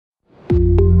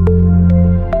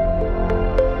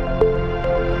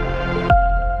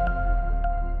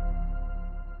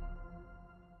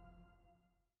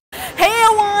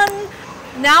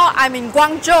I'm in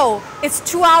Guangzhou. It's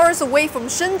 2 hours away from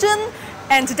Shenzhen,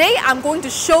 and today I'm going to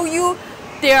show you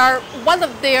one of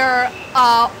their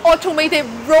automated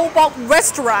robot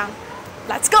restaurant.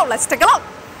 Let's go, let's take a look.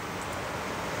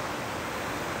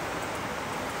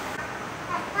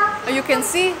 You can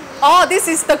see, oh, this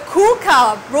is the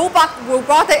KUKA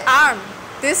robotic arm.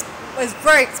 This is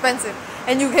very expensive.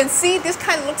 And you can see this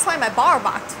kind of looks like my bar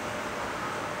mat.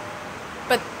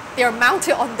 But they're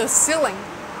mounted on the ceiling.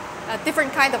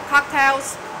 Different kind of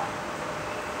cocktails.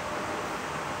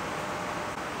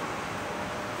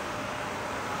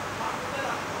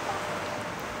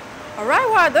 Alright,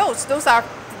 what are those? Those are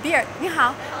beer. 你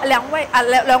好，兩位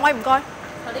唔該。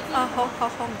好。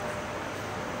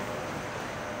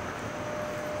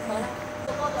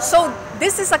So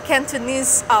this is a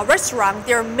Cantonese restaurant.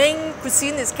 Their main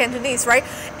cuisine is Cantonese, right?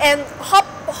 And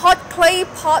hot clay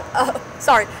pot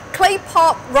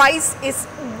rice is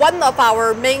one of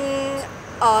our main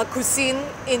cuisine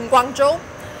in Guangzhou.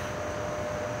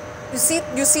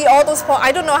 You see all those pots.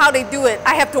 I don't know how they do it.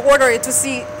 I have to order it to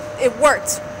see it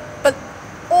works. But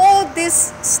all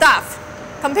this stuff,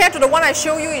 compared to the one I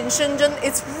show you in Shenzhen,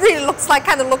 it really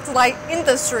kind of looks like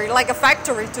industry, like a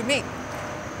factory to me.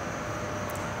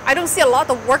 I don't see a lot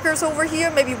of workers over here,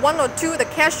 maybe one or two, the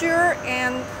cashier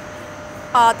and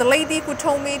the lady who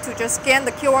told me to just scan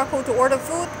the QR code to order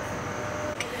food.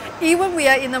 Even we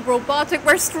are in a robotic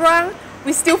restaurant,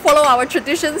 we still follow our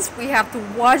traditions. We have to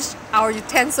wash our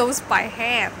utensils by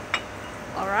hand.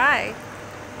 All right.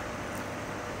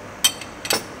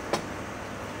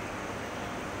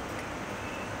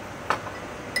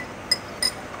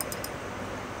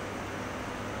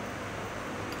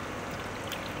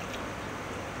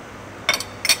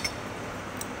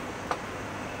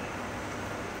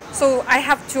 So I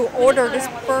have to order this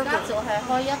burger.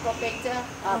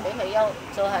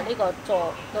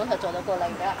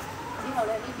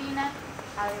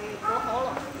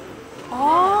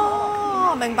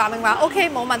 Oh, 明白。OK，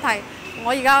 冇問題。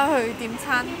我而家去點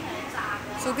餐。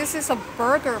So this is a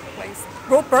burger place,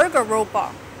 burger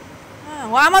robot.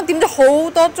 我啱啱點咗好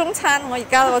多中餐，我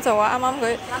就話啱啱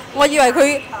佢，我以為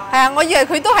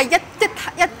佢都係一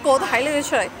個都睇呢啲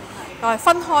出嚟，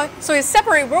分開。So it's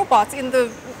separate robots in the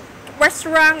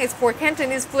restaurant is for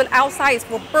Cantonese food, outside is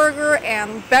for burger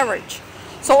and beverage.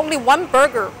 So only one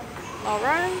burger. All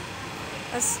right,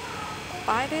 let's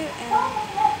bite it and.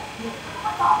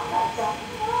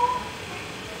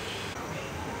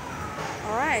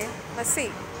 All right, let's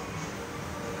see.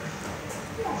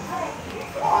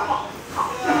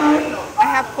 I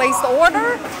have placed the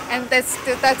order, and that's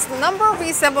the number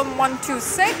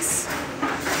V7126.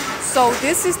 So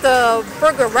this is the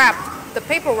burger wrap, the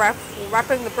paper wrap.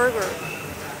 Wrapping the burger.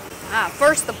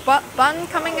 First the bun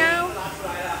coming out,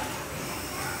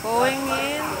 going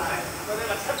in,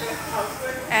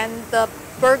 and the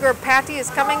burger patty is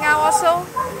coming out also.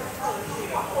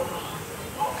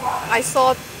 I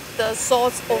saw the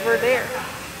sauce over there.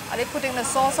 Are they putting the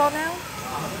sauce on now?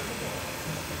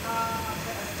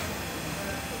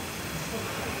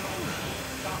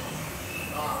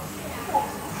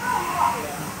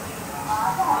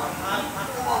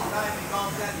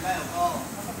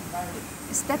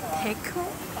 Is that pickle?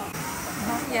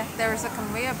 Yeah, there is a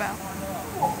conveyor belt.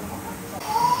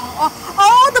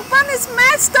 Oh, the bun is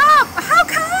messed up! How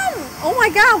come? Oh my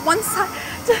god, one side.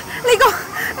 呢個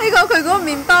佢嗰個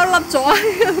麵包凹咗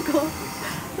一半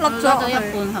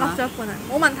啊！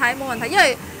冇問題，因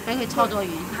為俾佢搓咗完。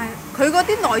係佢嗰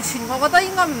啲內存，我覺得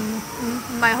應該唔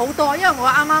係好多，因為我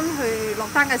啱啱去落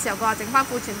單嘅時候，佢話剩翻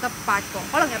庫存得8個，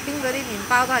可能入邊嗰啲麵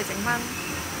包都係剩翻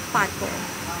8個，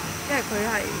因為佢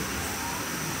係。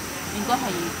應該係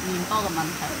麵包嘅問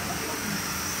題。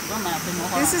如果唔係入邊冇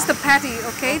可能。This is the patty,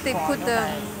 okay? They put the.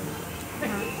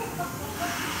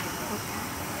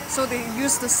 So they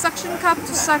use the suction cup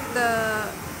to suck the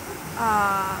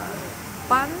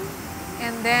bun,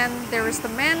 and then there is the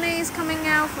mayonnaise coming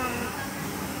out from.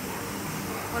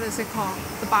 What is it called?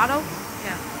 The bottle?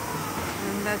 Yeah.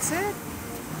 And that's it.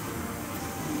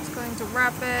 Just going to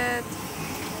wrap it.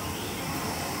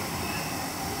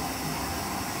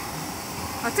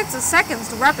 It takes a second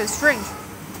to wrap it strange.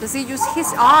 Does he use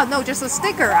his? Oh no, just a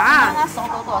sticker.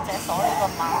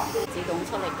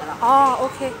 Oh,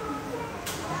 okay.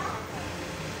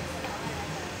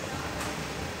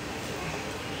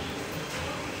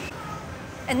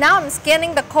 And now I'm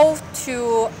scanning the code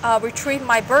to retrieve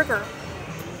my burger.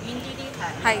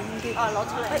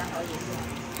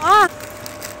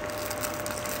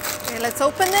 Okay, let's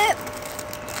open it.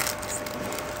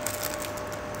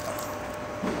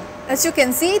 As you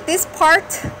can see, this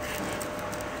part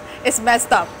is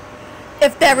messed up.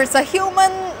 If there is a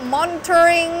human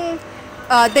monitoring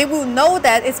they will know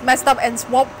that it's messed up and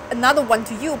swap another one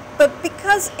to you. But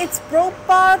because it's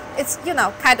robot, it's, you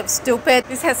know, kind of stupid.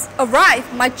 This has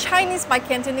arrived, my Chinese, my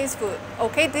Cantonese food.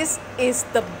 Okay, this is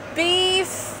the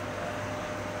beef.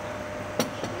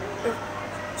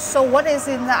 So what is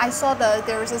in the, I saw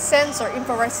there is a sensor,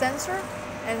 infrared sensor,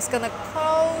 and it's gonna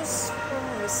close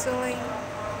from the ceiling.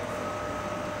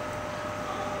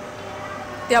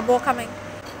 There are more coming.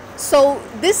 So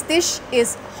this dish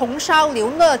is 红烧牛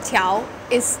肋条.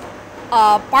 It's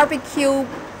barbecue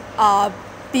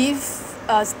beef,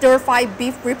 stir-fried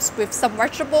beef ribs with some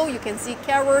vegetable. You can see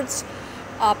carrots,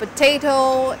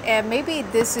 potato, and maybe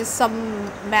this is some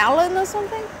melon or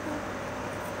something.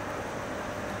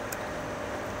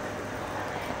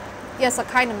 Yes, a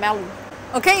kind of melon.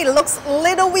 Okay, it looks a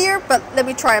little weird, but let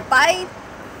me try a bite.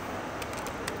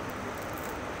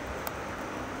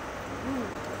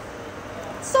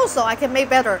 So I can make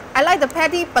better. I like the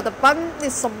patty, but the bun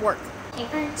needs some work.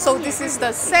 So this is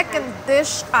the second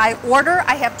dish I order.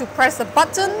 I have to press the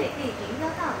button.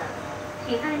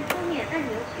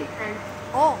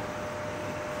 Oh.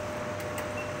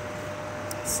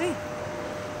 See.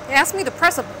 It asked me to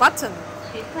press a button.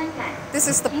 This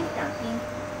is the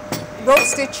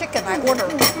roasted chicken I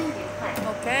ordered.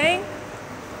 Okay.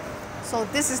 So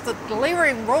this is the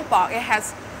delivering robot. It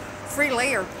has 3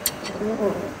 layers.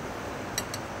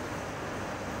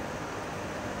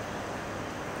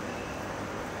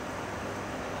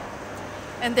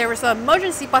 And there is an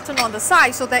emergency button on the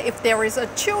side so that if there is a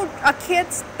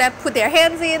kids that put their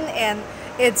hands in and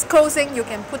it's closing, you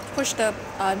can push the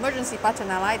emergency button.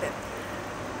 I like it.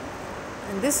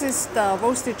 And this is the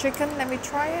roasted chicken. Let me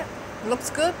try it. It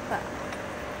looks good.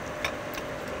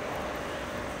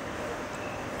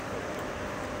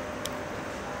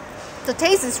 The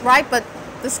taste is right, but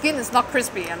the skin is not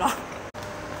crispy at all.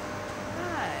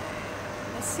 Right.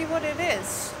 Let's see what it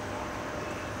is.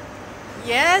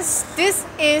 Yes, this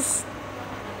is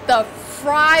the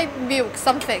fried milk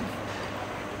something.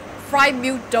 Fried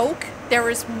milk dough. There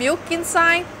is milk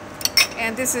inside.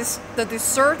 And this is the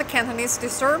dessert, the Cantonese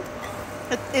dessert.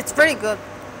 It's very good.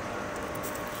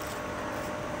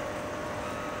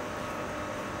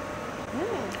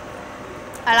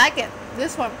 I like it.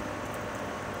 This one.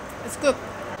 It's good.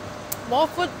 More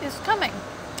food is coming.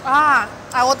 Ah,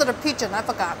 I ordered a pigeon. I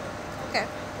forgot. Okay.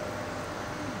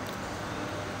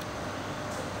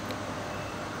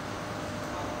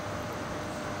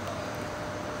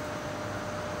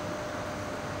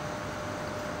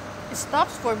 It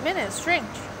stops for a minute. Strange.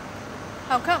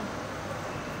 How come?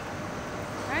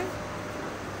 Right?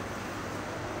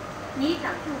 你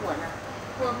挡住我了，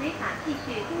我没法继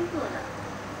续工作了。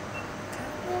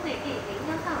锅位被零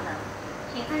幺到了，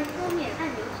请按桌面按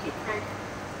钮取餐。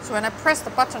 So when I press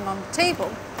the button on the table,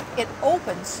 it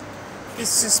opens.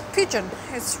 This is pigeon.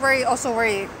 It's also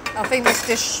very famous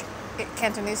dish,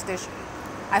 Cantonese dish.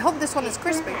 I hope this one is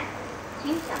crispy.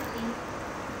 请小心。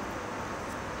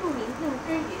祝您用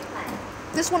餐愉快。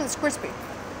 This one is crispy.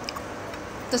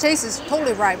 The taste is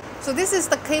totally right. So this is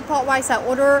the K-pop rice I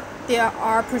ordered. There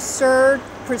are preserved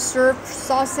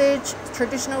sausage,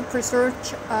 traditional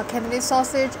preserved Cantonese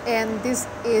sausage, and this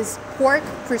is pork,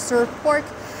 preserved pork.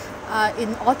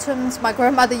 In autumns, my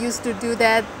grandmother used to do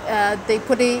that. They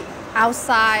put it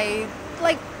outside,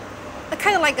 like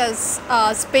kind of like a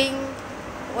Spain.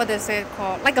 What is it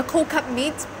called? Like a cold cut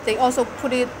meat. They also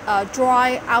put it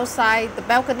dry outside the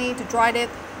balcony to dry it.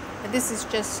 And this is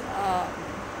just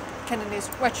Cantonese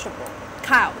vegetable.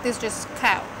 Cow. This is just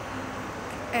cow.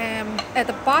 And at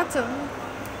the bottom,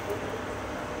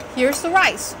 here's the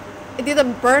rice. It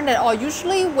didn't burn at all.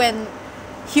 Usually when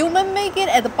human make it,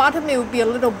 at the bottom it would be a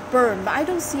little burn, but I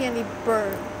don't see any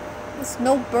burn. There's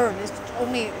no burn. It's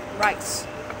only rice.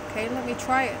 Okay, let me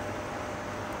try it.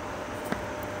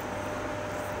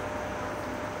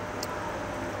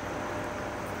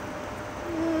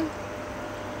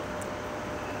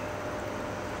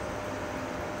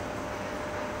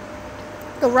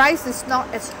 The rice is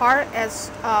not as hard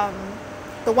as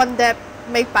the one that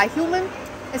made by human.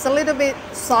 It's a little bit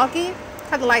soggy,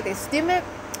 kind of like they steam it,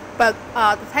 but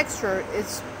the texture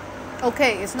is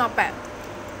okay. It's not bad.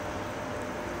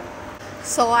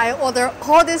 So I ordered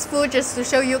all this food just to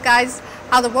show you guys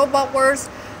how the robot works.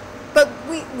 But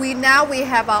we now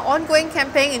have an ongoing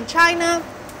campaign in China.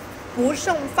 不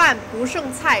剩饭,不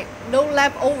剩菜, no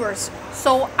leftovers.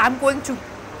 So I'm going to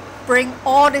bring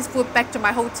all this food back to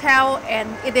my hotel and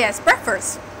eat it as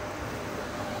breakfast.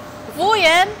 服务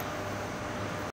员